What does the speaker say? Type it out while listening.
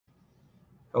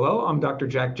Hello, I'm Dr.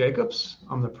 Jack Jacobs.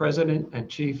 I'm the President and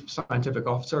Chief Scientific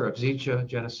Officer of Zika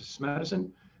Genesis Medicine.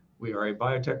 We are a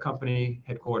biotech company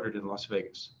headquartered in Las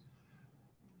Vegas.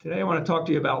 Today, I want to talk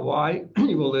to you about why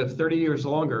you will live 30 years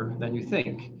longer than you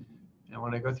think. And I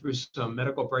want to go through some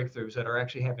medical breakthroughs that are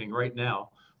actually happening right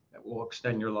now that will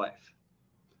extend your life.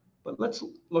 But let's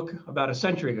look about a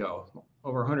century ago,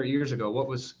 over 100 years ago, what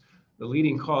was the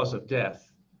leading cause of death?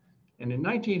 And in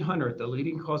 1900, the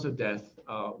leading cause of death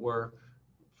were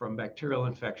from bacterial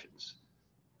infections,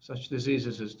 such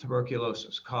diseases as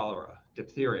tuberculosis, cholera,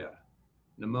 diphtheria,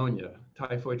 pneumonia,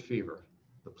 typhoid fever,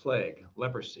 the plague,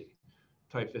 leprosy,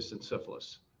 typhus, and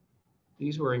syphilis.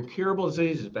 These were incurable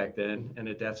diseases back then and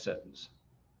a death sentence.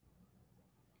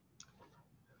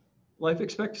 Life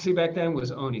expectancy back then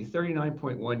was only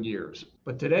 39.1 years,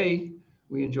 but today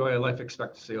we enjoy a life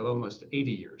expectancy of almost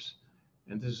 80 years.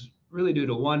 And this is really due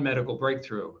to one medical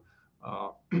breakthrough,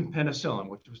 penicillin,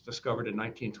 which was discovered in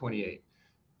 1928,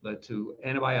 led to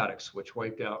antibiotics, which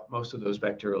wiped out most of those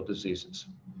bacterial diseases.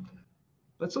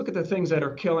 Let's look at the things that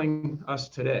are killing us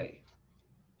today.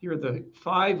 Here are the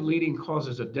 5 leading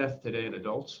causes of death today in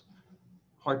adults.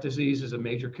 Heart disease is a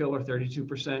major killer,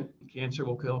 32%. Cancer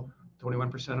will kill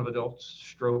 21% of adults.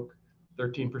 Stroke,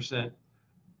 13%.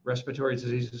 Respiratory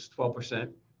diseases,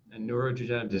 12%. And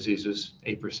neurodegenerative diseases,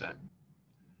 8%.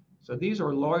 So these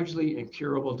are largely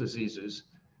incurable diseases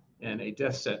and a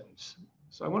death sentence.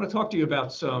 So I want to talk to you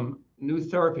about some new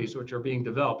therapies which are being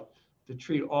developed to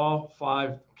treat all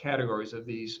 5 categories of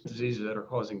these diseases that are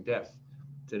causing death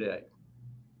today.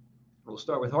 We'll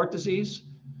start with heart disease,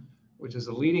 which is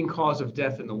the leading cause of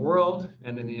death in the world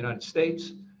and in the United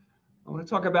States. I want to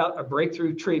talk about a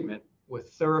breakthrough treatment with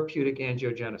therapeutic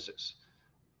angiogenesis.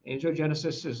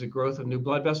 Angiogenesis is the growth of new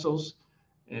blood vessels,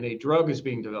 and a drug is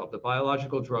being developed, a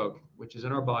biological drug, which is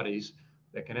in our bodies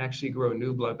that can actually grow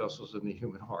new blood vessels in the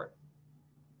human heart.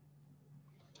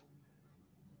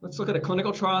 Let's look at a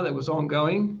clinical trial that was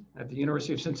ongoing at the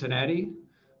University of Cincinnati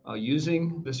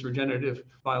using this regenerative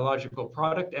biological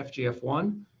product,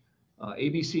 FGF1.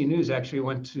 ABC News actually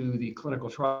went to the clinical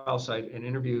trial site and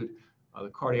interviewed the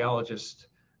cardiologist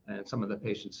and some of the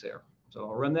patients there. So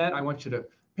I'll run that. I want you to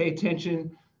pay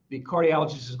attention. The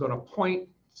cardiologist is going to point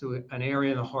to an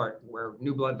area in the heart where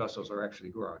new blood vessels are actually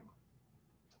growing.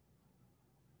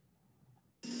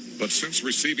 But since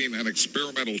receiving an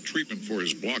experimental treatment for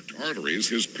his blocked arteries,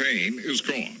 his pain is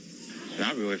gone.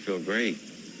 I really feel great.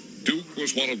 Duke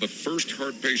was one of the first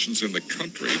heart patients in the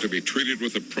country to be treated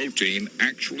with a protein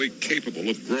actually capable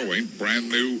of growing brand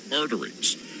new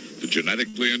arteries. The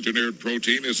genetically engineered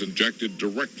protein is injected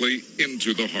directly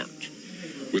into the heart.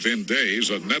 Within days,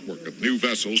 a network of new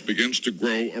vessels begins to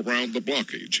grow around the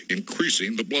blockage,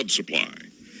 increasing the blood supply.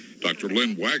 Dr.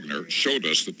 Lynn Wagner showed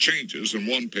us the changes in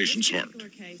one patient's heart.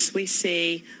 We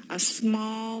see a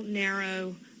small,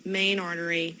 narrow main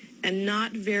artery and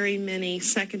not very many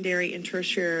secondary and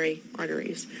tertiary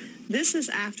arteries. This is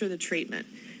after the treatment.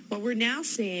 What we're now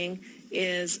seeing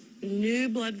is new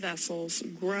blood vessels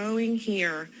growing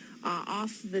here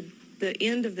off the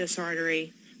end of this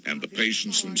artery. And the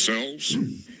patients themselves?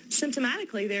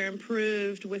 Symptomatically, they're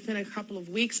improved within a couple of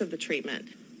weeks of the treatment.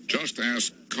 Just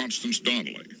ask Constance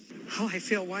Donnelly. Oh, I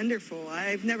feel wonderful.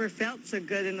 I've never felt so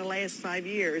good in the last 5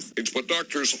 years. But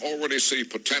doctors already see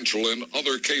potential in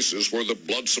other cases where the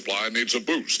blood supply needs a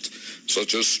boost,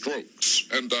 such as strokes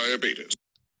and diabetes.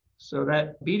 So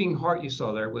that beating heart you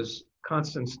saw there was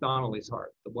Constance Donnelly's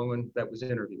heart, the woman that was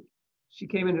interviewed. She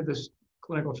came into this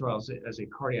clinical trial as a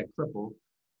cardiac cripple,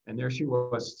 and there she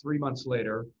was 3 months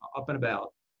later, up and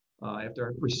about,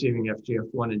 after receiving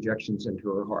FGF1 injections into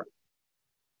her heart.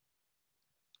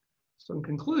 So in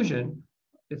conclusion,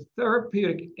 if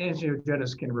therapeutic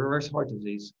angiogenesis can reverse heart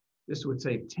disease, this would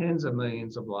save tens of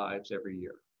millions of lives every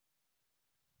year.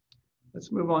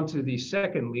 Let's move on to the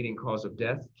second leading cause of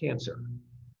death, cancer.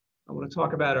 I want to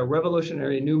talk about a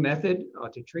revolutionary new method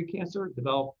to treat cancer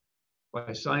developed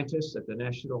by scientists at the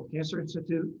National Cancer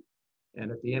Institute and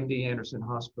at the MD Anderson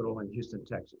Hospital in Houston,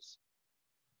 Texas.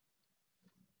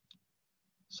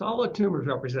 Solid tumors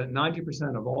represent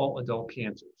 90% of all adult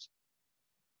cancers.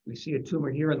 We see a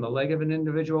tumor here in the leg of an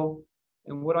individual,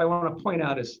 and what I want to point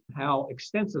out is how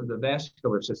extensive the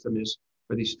vascular system is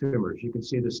for these tumors. You can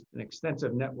see this an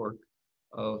extensive network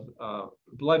of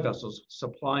blood vessels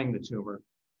supplying the tumor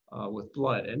with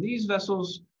blood, and these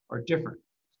vessels are different.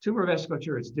 Tumor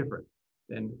vasculature is different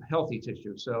than healthy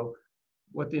tissue. So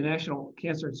what the National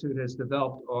Cancer Institute has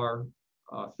developed are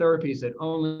therapies that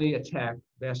only attack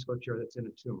vasculature that's in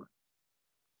a tumor.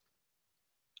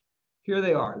 Here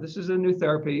they are. This is a new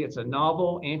therapy. It's a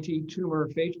novel anti-tumor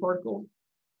phage particle,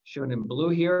 shown in blue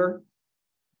here.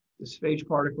 This phage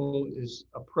particle is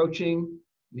approaching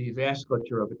the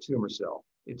vasculature of a tumor cell.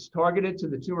 It's targeted to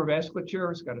the tumor vasculature.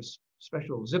 It's got a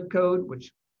special zip code,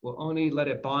 which will only let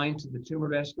it bind to the tumor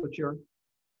vasculature.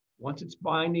 Once it's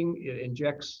binding, it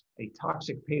injects a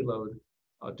toxic payload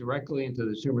directly into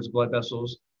the tumor's blood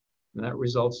vessels, and that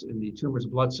results in the tumor's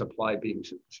blood supply being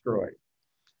destroyed.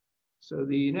 So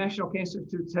the National Cancer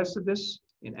Institute tested this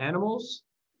in animals.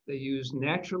 They used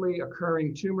naturally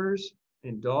occurring tumors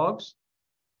in dogs.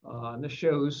 And this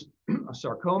shows a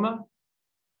sarcoma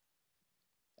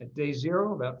at day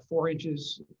 0, about 4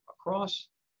 inches across.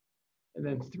 And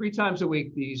then 3 times a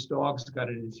week, these dogs got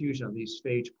an infusion of these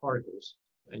phage particles.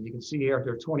 And you can see here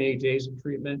after 28 days of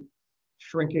treatment,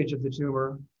 shrinkage of the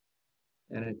tumor.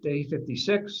 And at day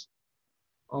 56,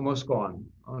 almost gone,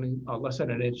 only less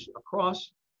than an inch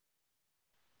across.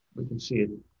 We can see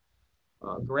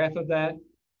a graph of that,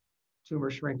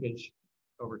 tumor shrinkage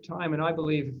over time. And I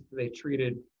believe if they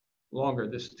treated longer,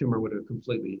 this tumor would have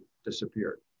completely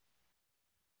disappeared.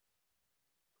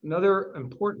 Another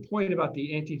important point about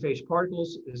the anti-phage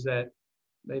particles is that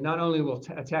they not only will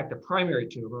attack the primary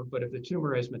tumor, but if the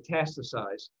tumor has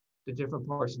metastasized to different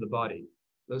parts of the body,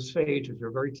 those phage, which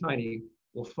are very tiny,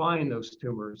 will find those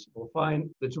tumors, will find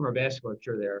the tumor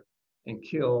vasculature there and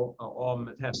kill all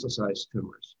metastasized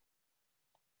tumors.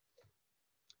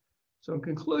 So in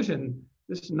conclusion,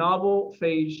 this novel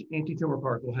phage anti-tumor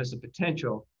particle has the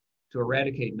potential to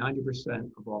eradicate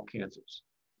 90% of all cancers.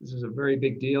 This is a very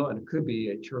big deal, and it could be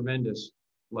a tremendous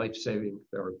life-saving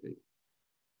therapy.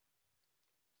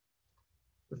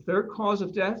 The third cause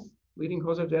of death, leading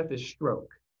cause of death, is stroke.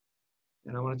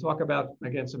 And I want to talk about,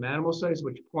 again, some animal studies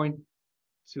which point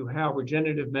to how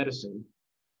regenerative medicine,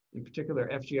 in particular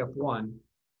FGF1,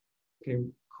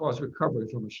 can cause recovery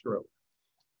from a stroke.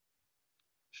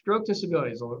 Stroke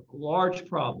disability is a large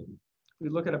problem. If we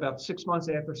look at about 6 months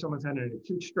after someone's had an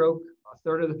acute stroke, a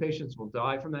third of the patients will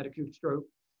die from that acute stroke.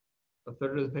 A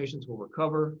third of the patients will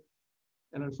recover.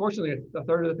 And unfortunately, a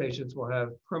third of the patients will have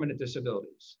permanent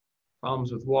disabilities,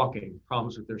 problems with walking,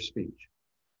 problems with their speech.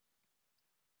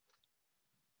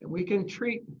 And we can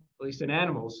treat, at least in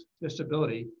animals,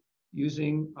 disability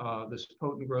using this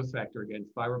potent growth factor, again,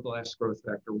 fibroblast growth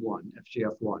factor 1,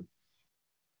 FGF1.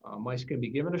 Mice can be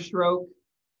given a stroke.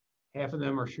 Half of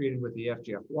them are treated with the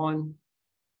FGF1.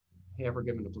 Half are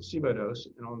given a placebo dose.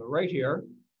 And on the right here,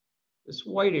 this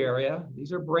white area,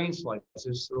 these are brain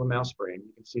slices through a mouse brain.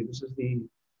 You can see this is the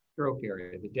stroke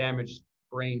area, the damaged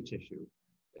brain tissue,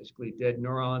 basically dead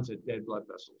neurons and dead blood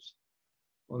vessels.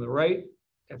 On the right,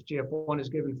 FGF1 is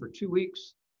given for 2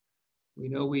 weeks. We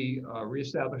know we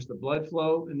reestablish the blood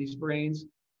flow in these brains,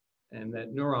 and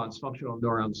that neurons, functional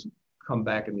neurons, come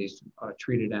back in these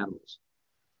treated animals.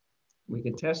 We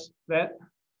can test that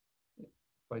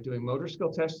by doing motor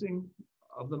skill testing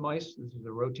of the mice. This is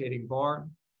a rotating bar,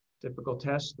 typical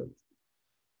test to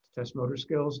test motor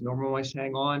skills. Normal mice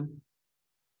hang on.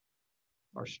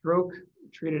 Our stroke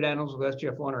treated animals with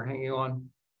FGF1 are hanging on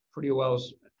pretty well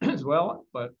as well,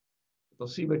 but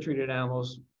placebo treated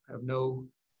animals have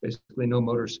basically no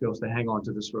motor skills to hang on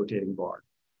to this rotating bar.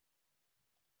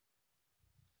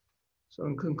 So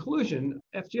in conclusion,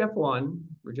 FGF1,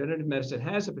 regenerative medicine,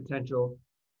 has the potential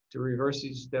to reverse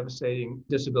these devastating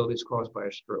disabilities caused by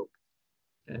a stroke.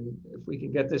 And if we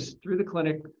can get this through the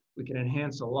clinic, we can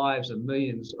enhance the lives of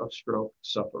millions of stroke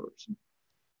sufferers.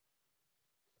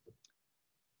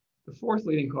 The fourth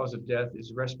leading cause of death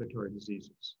is respiratory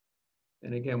diseases.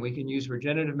 And again, we can use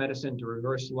regenerative medicine to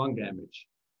reverse lung damage.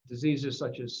 Diseases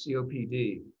such as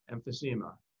COPD,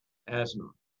 emphysema, asthma,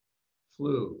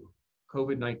 flu,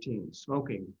 COVID-19,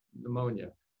 smoking, pneumonia,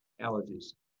 allergies.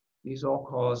 These all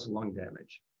cause lung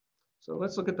damage. So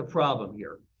let's look at the problem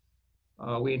here.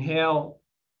 We inhale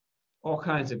all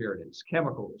kinds of irritants,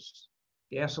 chemicals,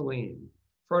 gasoline,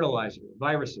 fertilizer,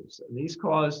 viruses, and these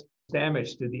cause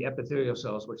damage to the epithelial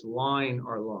cells which line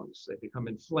our lungs. They become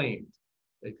inflamed,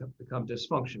 they become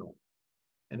dysfunctional.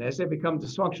 And as they become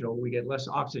dysfunctional, we get less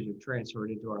oxygen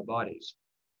transferred into our bodies.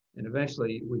 And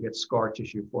eventually we get scar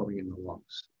tissue forming in the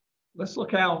lungs. Let's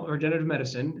look how regenerative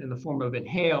medicine in the form of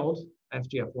inhaled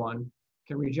FGF1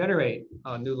 can regenerate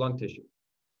new lung tissue,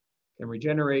 can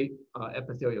regenerate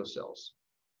epithelial cells.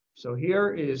 So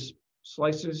here is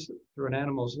slices through an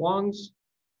animal's lungs.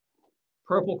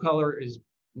 Purple color is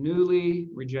newly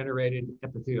regenerated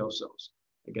epithelial cells.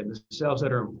 Again, the cells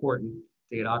that are important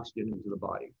to get oxygen into the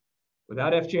body.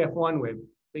 Without FGF1, we have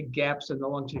big gaps in the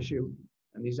lung tissue,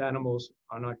 and these animals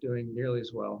are not doing nearly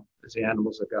as well as the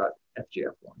animals that got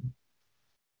FGF1.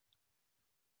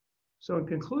 So in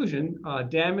conclusion,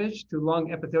 damage to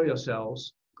lung epithelial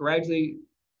cells gradually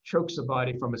chokes the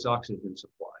body from its oxygen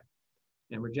supply.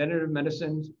 And regenerative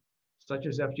medicine such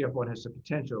as FGF1, has the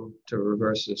potential to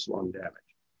reverse this lung damage.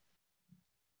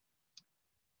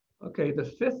 Okay, the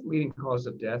fifth leading cause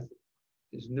of death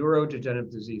is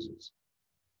neurodegenerative diseases.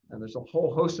 And there's a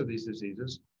whole host of these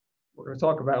diseases. We're going to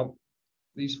talk about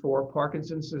these four: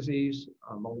 Parkinson's disease,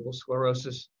 multiple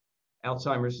sclerosis,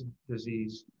 Alzheimer's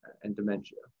disease, and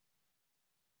dementia.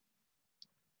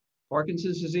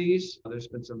 Parkinson's disease, there's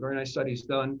been some very nice studies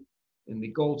done in the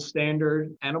gold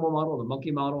standard animal model, the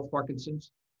monkey model of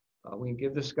Parkinson's. We can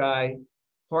give this guy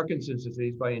Parkinson's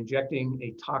disease by injecting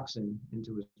a toxin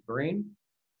into his brain.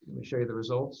 Let me show you the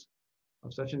results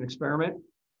of such an experiment.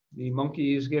 The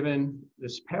monkey is given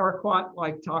this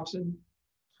paraquat-like toxin,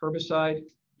 herbicide,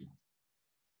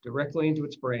 directly into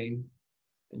its brain.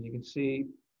 And you can see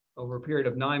over a period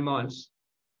of 9 months,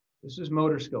 this is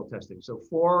motor skill testing. So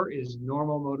 4 is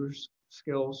normal motor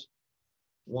skills.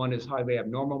 1 is highly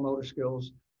abnormal motor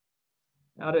skills.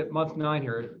 Out at month 9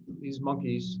 here, these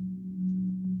monkeys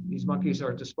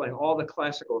are displaying all the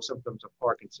classical symptoms of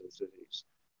Parkinson's disease: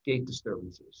 gait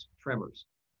disturbances, tremors.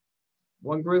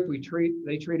 One group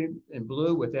they treated in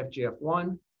blue with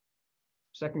FGF1.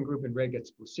 Second group in red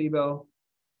gets placebo.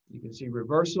 You can see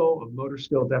reversal of motor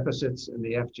skill deficits in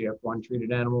the FGF1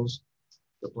 treated animals.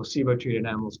 The placebo treated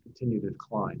animals continue to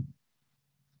decline.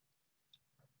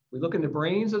 We look in the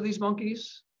brains of these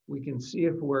monkeys. We can see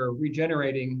if we're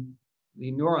regenerating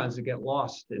the neurons that get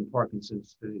lost in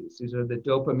Parkinson's disease. These are the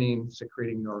dopamine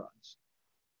secreting neurons.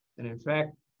 And in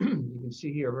fact, you can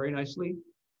see here very nicely,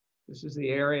 this is the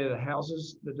area that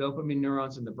houses the dopamine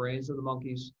neurons in the brains of the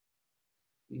monkeys.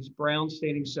 These brown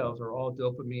staining cells are all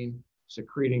dopamine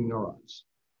secreting neurons,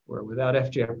 where without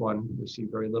FGF1, we see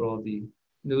very little of the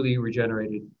newly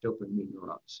regenerated dopamine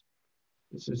neurons.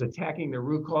 This is attacking the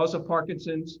root cause of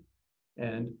Parkinson's,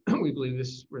 and we believe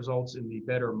this results in the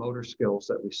better motor skills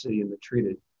that we see in the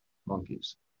treated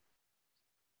monkeys.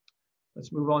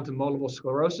 Let's move on to multiple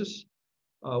sclerosis.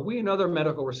 We and other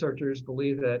medical researchers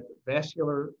believe that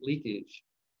vascular leakage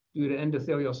due to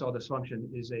endothelial cell dysfunction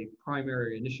is a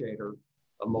primary initiator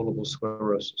of multiple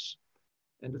sclerosis.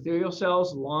 Endothelial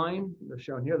cells line, they're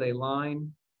shown here, they line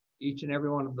each and every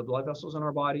one of the blood vessels in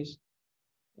our bodies,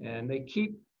 and they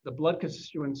keep the blood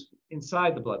constituents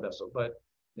inside the blood vessel. But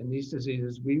in these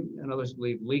diseases, we and others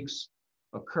believe leaks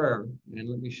occur, and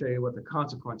let me show you what the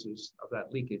consequences of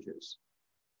that leakage is.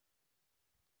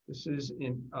 This is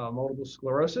in multiple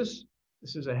sclerosis.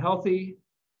 This is a healthy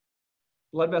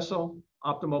blood vessel,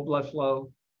 optimal blood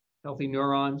flow, healthy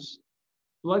neurons,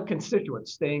 blood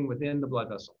constituents staying within the blood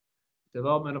vessel.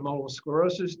 Development of multiple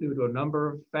sclerosis due to a number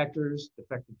of factors: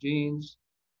 defective genes,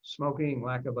 smoking,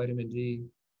 lack of vitamin D,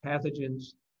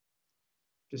 pathogens,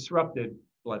 disrupted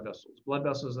blood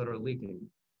vessels that are leaking,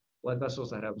 blood vessels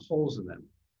that have holes in them,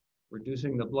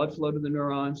 reducing the blood flow to the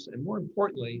neurons, and more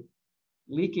importantly,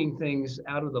 leaking things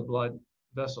out of the blood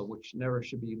vessel, which never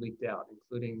should be leaked out,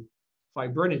 including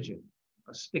fibrinogen,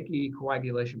 a sticky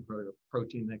coagulation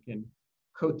protein that can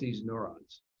coat these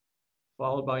neurons,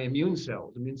 followed by immune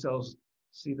cells. Immune cells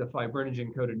see the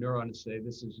fibrinogen-coated neuron and say,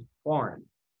 this is foreign,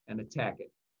 and attack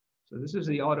it. So this is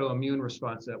the autoimmune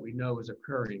response that we know is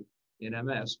occurring in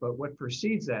MS, but what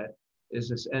precedes that is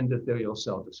this endothelial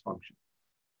cell dysfunction.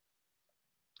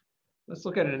 Let's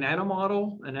look at an animal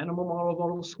model of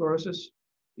multiple sclerosis.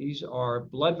 These are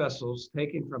blood vessels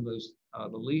taken from those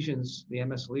the lesions, the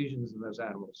MS lesions in those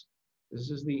animals. This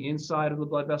is the inside of the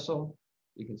blood vessel.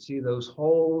 You can see those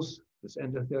holes, this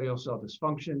endothelial cell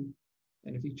dysfunction.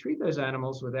 And if you treat those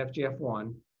animals with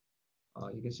FGF1,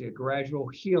 you can see a gradual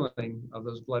healing of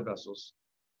those blood vessels.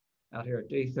 Out here at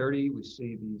day 30, we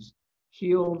see these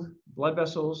healed blood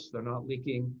vessels. They're not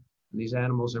leaking, and these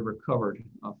animals have recovered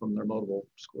from their multiple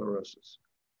sclerosis.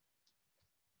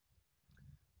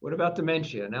 What about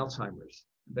dementia and Alzheimer's,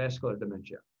 vascular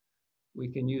dementia? We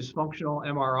can use functional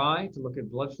MRI to look at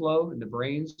blood flow in the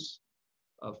brains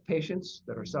of patients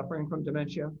that are suffering from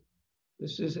dementia.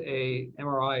 This is a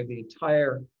MRI of the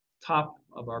entire top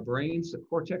of our brains, the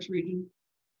cortex region.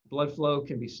 Blood flow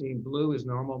can be seen. Blue is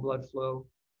normal blood flow,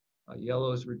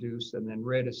 yellow is reduced, and then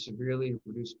red is severely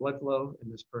reduced blood flow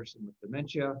in this person with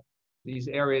dementia. These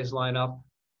areas line up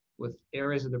with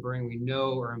areas of the brain we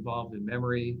know are involved in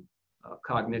memory,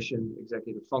 cognition,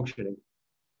 executive functioning.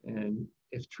 And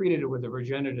if treated with a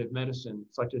regenerative medicine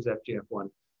such as FGF1,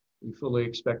 we fully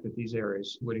expect that these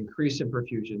areas would increase in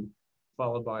perfusion,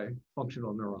 followed by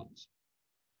functional neurons.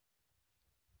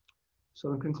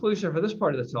 So in conclusion, for this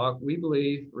part of the talk, we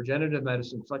believe regenerative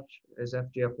medicine such as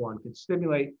FGF1 can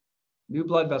stimulate new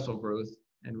blood vessel growth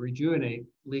and rejuvenate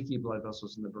leaky blood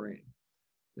vessels in the brain.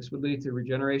 This would lead to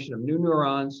regeneration of new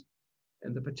neurons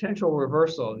and the potential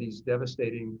reversal of these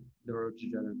devastating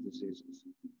neurodegenerative diseases.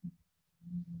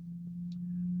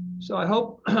 So I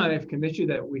hope I've convinced you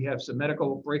that we have some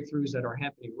medical breakthroughs that are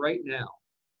happening right now.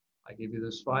 I gave you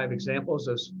those 5 examples,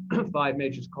 those 5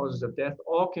 major causes of death,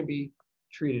 all can be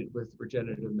treated with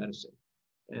regenerative medicine.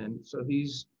 And so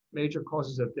these major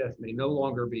causes of death may no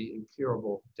longer be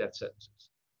incurable death sentences.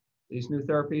 These new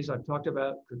therapies I've talked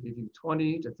about could give you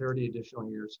 20 to 30 additional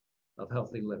years of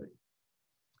healthy living.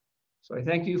 So I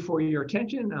thank you for your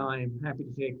attention. I'm happy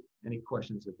to take any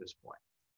questions at this point.